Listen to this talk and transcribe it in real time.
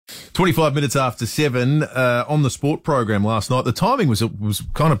25 minutes after 7 on the sport program last night. The timing was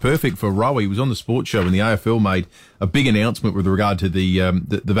kind of perfect for Rowie. He was on the sports show when the AFL made a big announcement with regard to the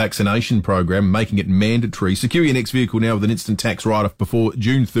vaccination program, making it mandatory. Secure your next vehicle now with an instant tax write-off before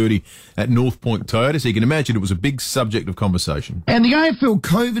June 30 at North Point Toyota. So you can imagine it was a big subject of conversation. And the AFL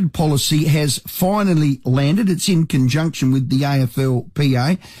COVID policy has finally landed. It's in conjunction with the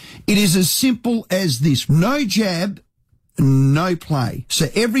AFLPA. It is as simple as this: no jab, no play. So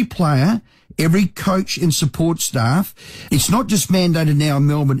every player, every coach and support staff, it's not just mandated now in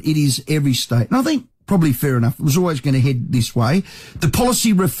Melbourne, it is every state. And I think probably fair enough. It was always going to head this way. The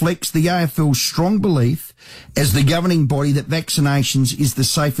policy reflects the AFL's strong belief as the governing body that vaccinations is the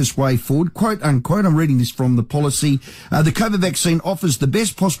safest way forward. Quote unquote, I'm reading this from the policy. The COVID vaccine offers the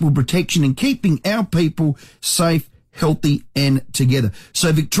best possible protection in keeping our people safe, healthy and together.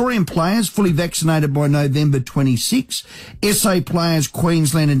 So Victorian players fully vaccinated by November 26. SA players,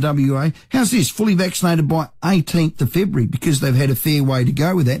 Queensland and WA, how's this? Fully vaccinated by 18th of February because they've had a fair way to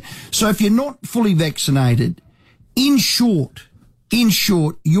go with that. So if you're not fully vaccinated, in short,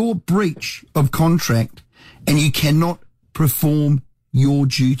 you're breach of contract and you cannot perform your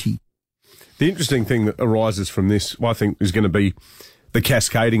duty. The interesting thing that arises from this, I think, is going to be the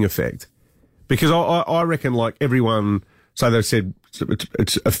cascading effect. Because I reckon, like everyone, so they've said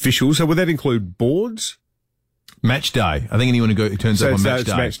it's official. So would that include boards? Match day. I think anyone who turns up on match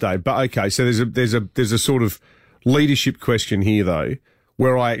day. It's match day. But okay, so there's a sort of leadership question here though,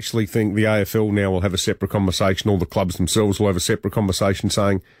 where I actually think the AFL now will have a separate conversation. All the clubs themselves will have a separate conversation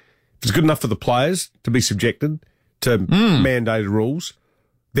saying if it's good enough for the players to be subjected to mandated rules,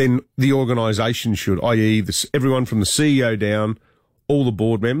 then the organisation should, i.e. everyone from the CEO down, all the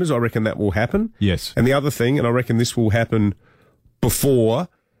board members. I reckon that will happen. Yes. And the other thing, and I reckon this will happen before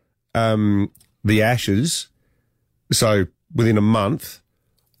the Ashes, so within a month,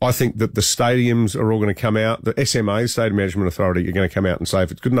 I think that the stadiums are all going to come out, the SMA, Stadium Management Authority, are going to come out and say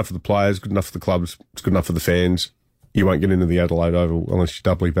if it's good enough for the players, good enough for the clubs, it's good enough for the fans, you won't get into the Adelaide Oval unless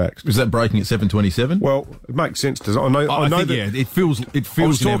you're doubly vaxxed. Is that breaking at 7:27? Well, it makes sense. I know think, that. yeah, it feels I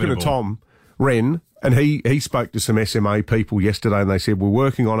was talking inevitable. to Tom Wren, and he spoke to some SMA people yesterday, and they said, we're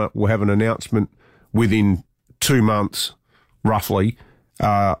working on it. We'll have an announcement within 2 months, roughly.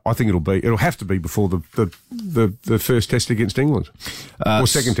 I think it'll have to be before the first test against England. Or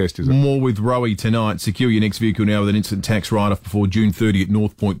second test, is it? More with Rowie tonight. Secure your next vehicle now with an instant tax write-off before June 30 at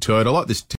North Point Toyota. I like this